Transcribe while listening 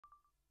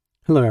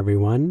Hello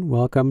everyone,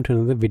 welcome to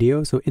another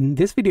video. So in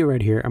this video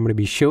right here, I'm going to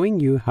be showing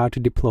you how to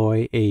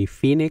deploy a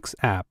Phoenix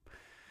app.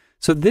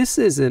 So this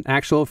is an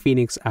actual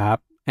Phoenix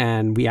app,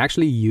 and we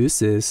actually use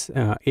this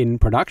in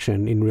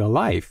production in real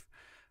life.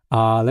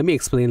 Let me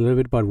explain a little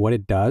bit about what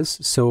it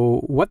does. So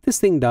what this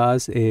thing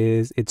does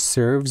is it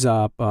serves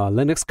up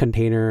Linux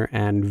container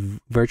and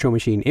virtual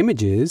machine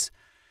images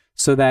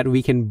so that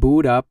we can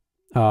boot up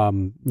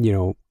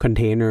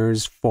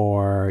containers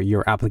for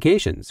your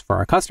applications, for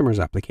our customers'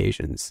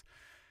 applications.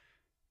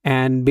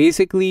 And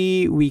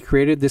basically, we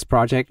created this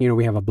project.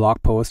 We have a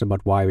blog post about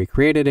why we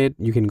created it.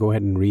 You can go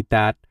ahead and read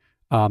that.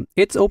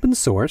 It's open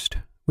sourced,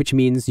 which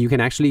means you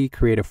can actually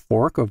create a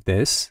fork of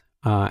this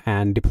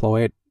and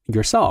deploy it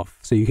yourself.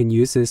 So you can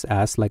use this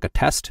as like a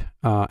test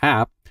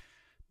app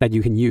that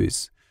you can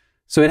use.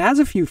 So it has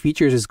a few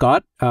features. It's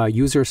got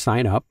user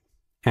sign up,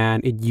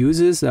 and it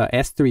uses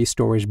S3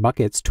 storage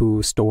buckets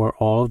to store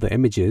all of the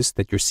images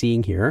that you're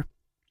seeing here.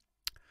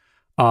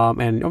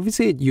 And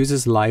obviously it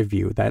uses live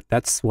view.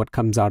 That's what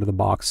comes out of the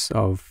box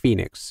of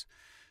Phoenix.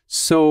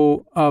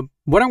 So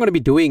what I'm going to be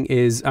doing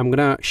is I'm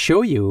going to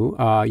show you,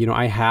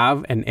 I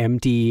have an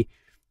empty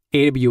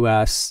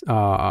AWS,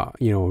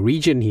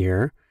 region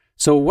here.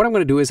 So what I'm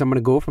going to do is I'm going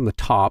to go from the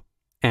top,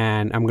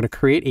 and I'm going to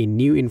create a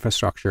new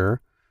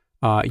infrastructure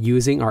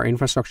using our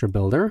infrastructure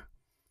builder.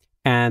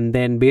 And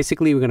then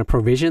basically we're going to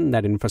provision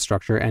that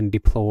infrastructure and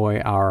deploy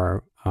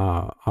our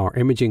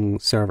imaging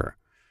server.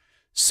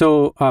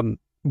 So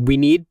we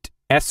need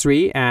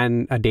S3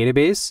 and a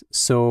database.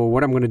 So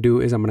what I'm going to do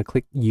is I'm going to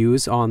click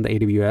use on the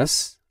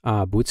AWS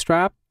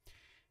Bootstrap.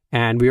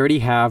 And we already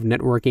have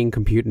networking,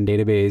 compute, and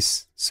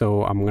database.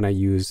 So I'm going to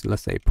use,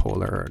 let's say,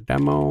 Polar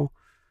demo.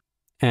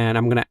 And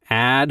I'm going to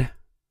add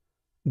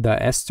the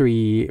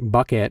S3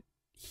 bucket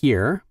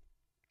here.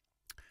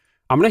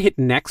 I'm going to hit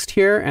next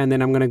here, and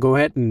then I'm going to go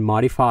ahead and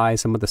modify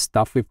some of the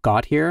stuff we've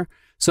got here.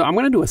 So I'm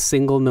going to do a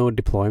single node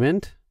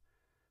deployment.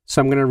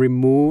 So I'm going to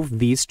remove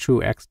these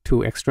two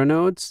extra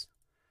nodes,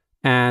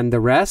 and the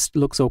rest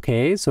looks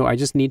okay. So I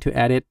just need to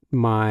edit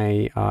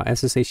my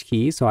SSH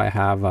key. So I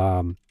have,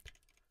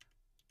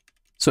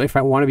 so if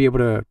I want to be able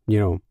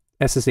to,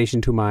 SSH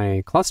into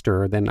my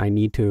cluster, then I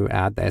need to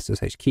add the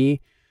SSH key.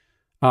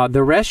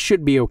 The rest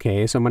should be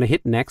okay. So I'm going to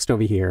hit next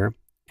over here,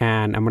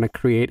 and I'm going to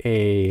create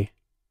a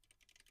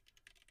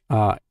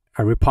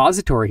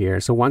repository here.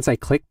 So once I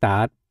click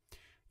that,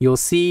 you'll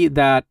see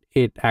that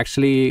it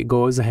actually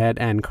goes ahead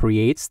and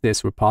creates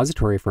this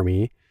repository for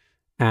me.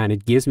 And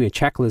it gives me a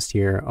checklist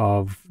here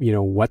of,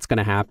 what's going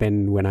to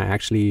happen when I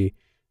actually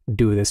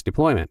do this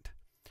deployment.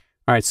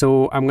 All right,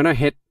 so I'm going to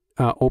hit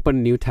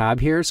open new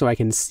tab here so I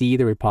can see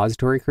the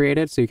repository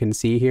created. So you can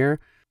see here,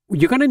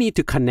 you're going to need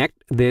to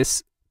connect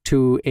this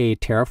to a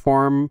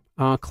Terraform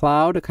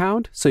cloud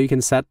account. So you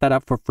can set that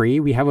up for free.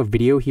 We have a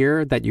video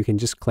here that you can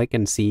just click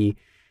and see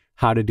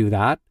how to do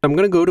that. I'm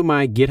going to go to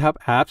my GitHub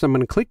apps. I'm going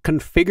to click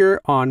configure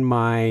on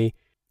my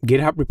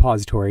GitHub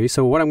repository.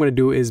 So what I'm going to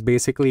do is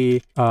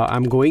basically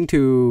I'm going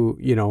to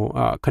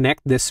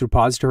connect this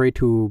repository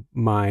to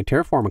my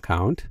Terraform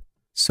account.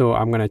 So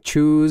I'm going to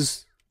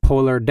choose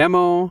Polar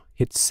demo,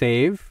 hit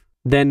save.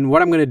 Then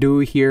what I'm going to do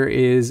here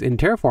is in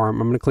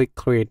Terraform, I'm going to click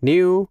create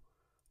new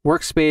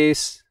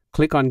workspace,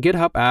 click on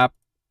GitHub app.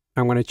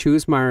 I'm going to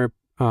choose my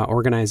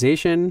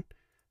organization.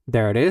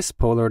 There it is,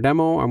 Polar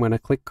demo. I'm going to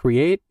click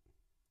create.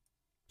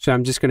 So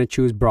I'm just going to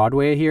choose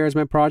Broadway here as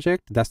my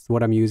project. That's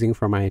what I'm using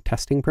for my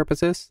testing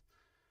purposes.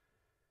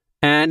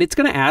 And it's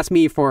going to ask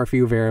me for a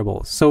few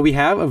variables. So we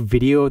have a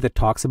video that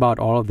talks about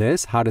all of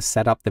this, how to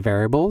set up the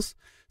variables.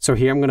 So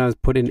here I'm going to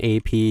put in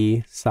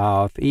AP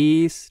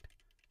Southeast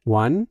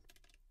 1.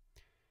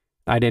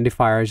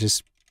 Identifier is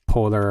just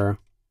Polar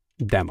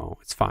demo.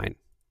 It's fine.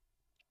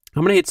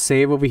 I'm going to hit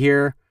save over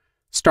here,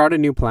 start a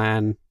new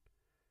plan,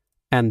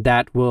 and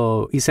that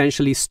will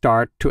essentially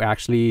start to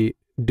actually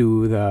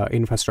do the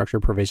infrastructure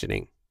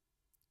provisioning.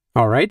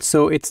 All right,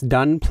 so it's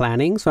done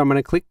planning. So I'm going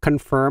to click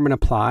confirm and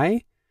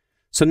apply.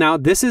 So now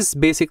this is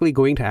basically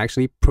going to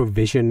actually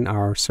provision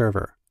our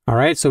server. All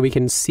right, so we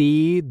can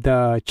see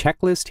the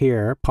checklist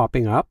here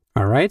popping up.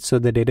 All right, so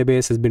the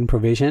database has been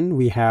provisioned.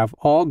 We have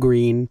all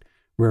green.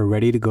 We're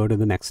ready to go to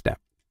the next step.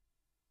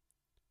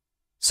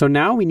 So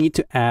now we need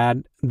to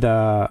add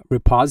the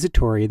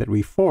repository that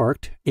we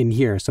forked in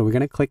here. So we're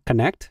going to click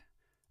connect.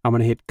 I'm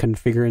going to hit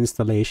configure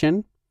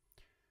installation.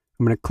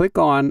 I'm going to click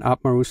on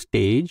OpsMaru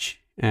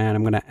stage, and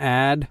I'm going to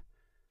add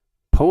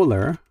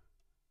Polar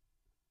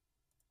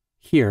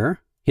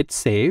here, hit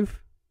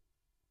save.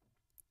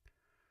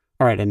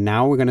 All right, and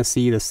now we're going to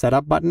see the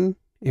setup button.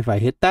 If I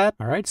hit that,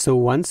 all right, so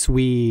once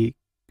we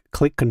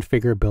click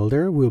configure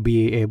builder, we'll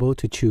be able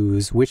to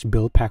choose which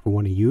build pack we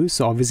want to use.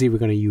 So obviously we're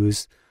going to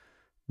use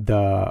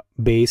the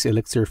base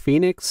Elixir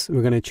Phoenix.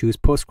 We're going to choose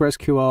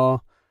PostgreSQL,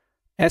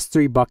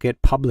 S3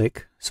 bucket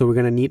public. So we're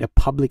going to need a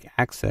public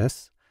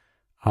access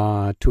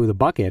to the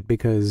bucket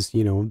because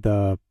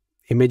the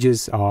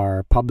images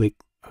are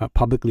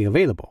publicly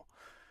available.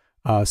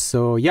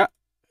 So yeah,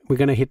 we're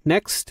gonna hit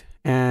next,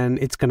 and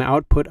it's gonna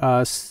output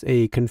us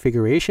a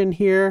configuration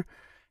here.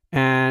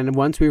 And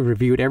once we've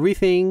reviewed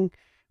everything,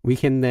 we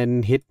can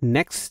then hit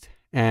next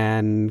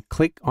and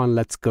click on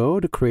let's go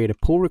to create a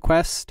pull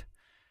request.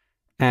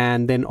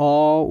 And then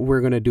all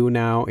we're going to do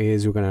now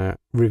is we're going to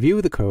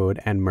review the code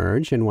and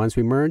merge. And once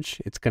we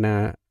merge, it's going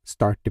to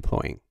start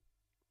deploying.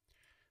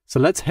 So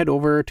let's head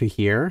over to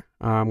here.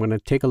 I'm going to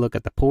take a look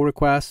at the pull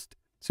request.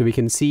 So we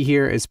can see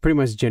here it's pretty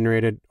much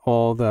generated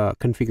all the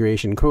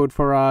configuration code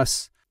for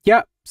us.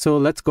 Yeah, so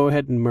let's go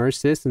ahead and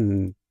merge this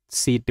and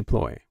see it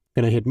deploy.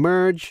 Gonna hit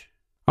merge.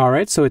 All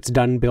right, so it's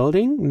done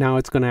building. Now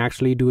it's gonna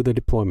actually do the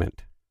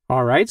deployment.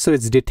 All right, so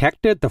it's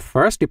detected the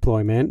first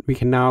deployment. We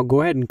can now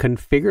go ahead and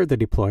configure the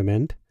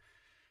deployment.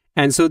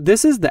 And so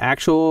this is the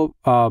actual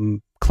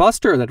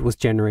cluster that was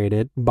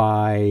generated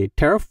by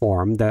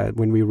Terraform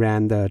when we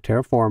ran the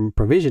Terraform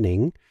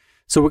provisioning.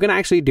 So we're going to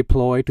actually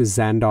deploy to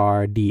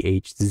Xandar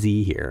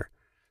DHZ here.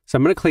 So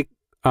I'm going to click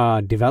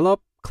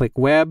develop, click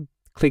web,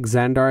 click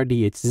Xandar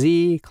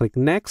DHZ, click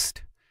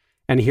next.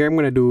 And here I'm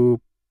going to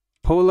do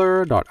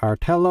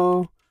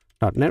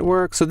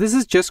polar.artello.network. So this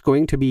is just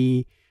going to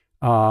be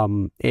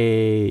a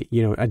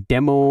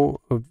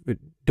demo of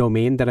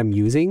domain that I'm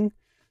using.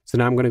 So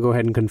now I'm going to go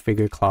ahead and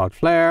configure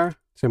Cloudflare.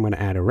 So I'm going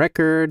to add a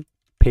record,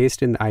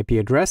 paste in the IP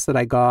address that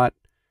I got.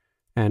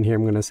 And here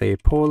I'm going to say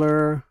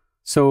Polar.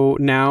 So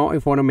now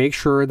if I want to make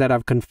sure that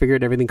I've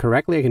configured everything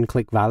correctly, I can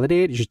click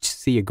validate. You should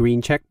see a green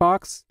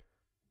checkbox.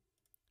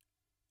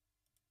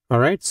 All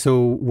right, so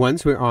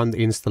once we're on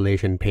the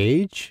installation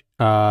page,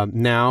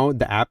 now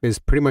the app is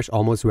pretty much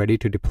almost ready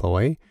to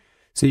deploy.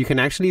 So you can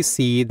actually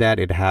see that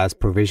it has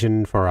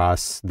provisioned for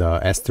us the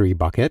S3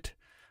 bucket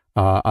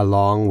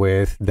along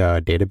with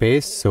the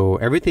database. So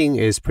everything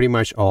is pretty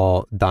much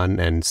all done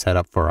and set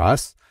up for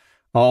us.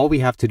 All we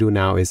have to do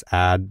now is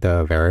add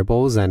the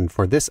variables. And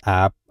for this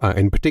app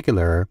in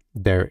particular,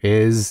 there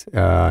is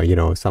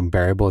some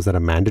variables that are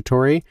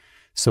mandatory.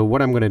 So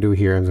what I'm going to do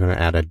here, I'm going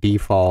to add a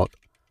default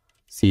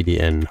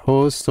CDN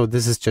host. So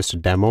this is just a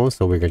demo.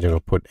 So we're going to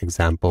put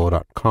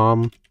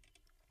example.com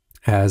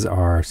as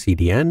our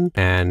CDN.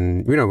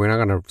 And we're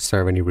not going to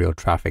serve any real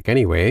traffic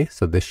anyway.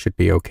 So this should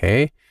be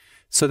okay.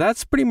 So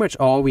that's pretty much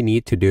all we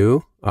need to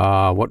do.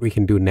 What we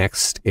can do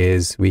next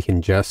is we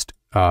can just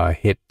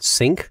hit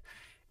sync.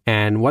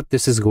 And what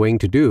this is going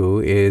to do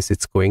is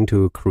it's going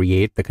to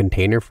create the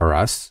container for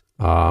us.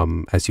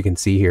 As you can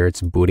see here,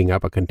 it's booting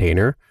up a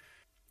container.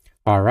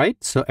 All right,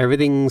 so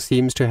everything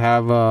seems to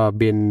have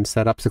been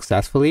set up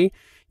successfully.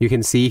 You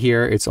can see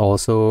here it's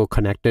also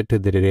connected to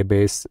the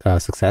database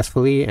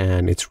successfully,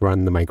 and it's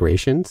run the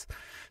migrations.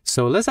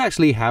 So let's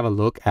actually have a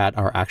look at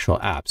our actual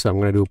app. So I'm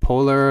going to do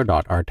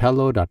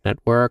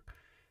polar.artello.network.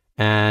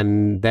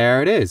 And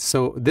there it is.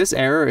 So this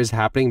error is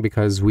happening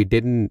because we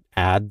didn't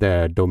add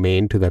the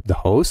domain to the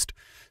host.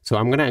 So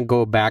I'm going to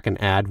go back and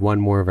add one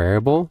more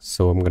variable.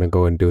 So I'm going to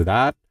go and do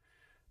that.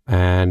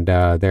 And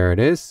there it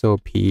is. So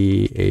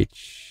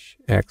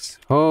phx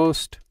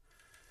host.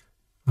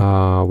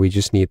 We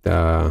just need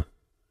the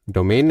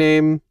domain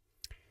name.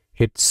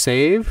 Hit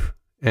save.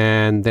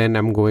 And then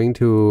I'm going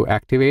to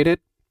activate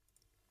it.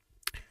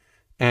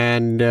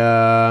 And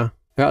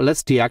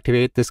let's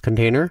deactivate this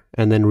container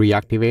and then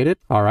reactivate it.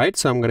 All right,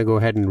 so I'm going to go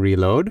ahead and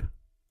reload.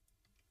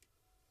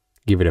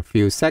 Give it a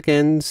few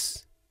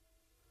seconds.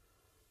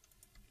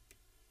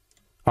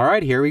 All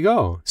right, here we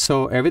go.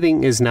 So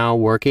everything is now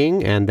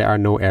working and there are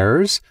no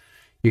errors.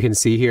 You can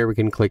see here we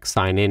can click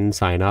sign in,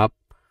 sign up.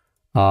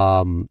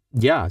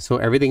 Yeah, so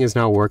everything is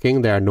now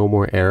working. There are no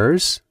more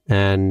errors.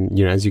 And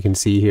as you can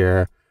see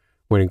here,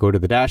 when you go to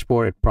the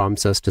dashboard, it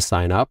prompts us to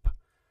sign up.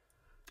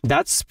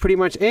 That's pretty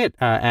much it.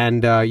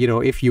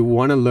 If you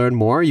want to learn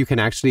more, you can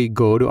actually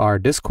go to our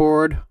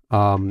Discord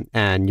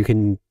and you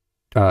can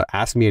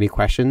ask me any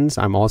questions.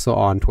 I'm also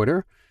on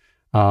Twitter.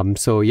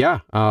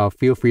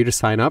 Feel free to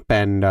sign up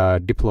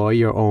and deploy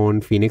your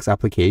own Phoenix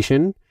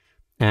application.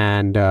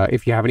 And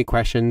if you have any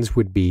questions,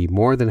 we'd be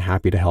more than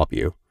happy to help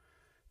you.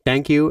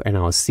 Thank you, and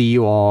I'll see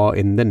you all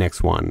in the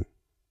next one.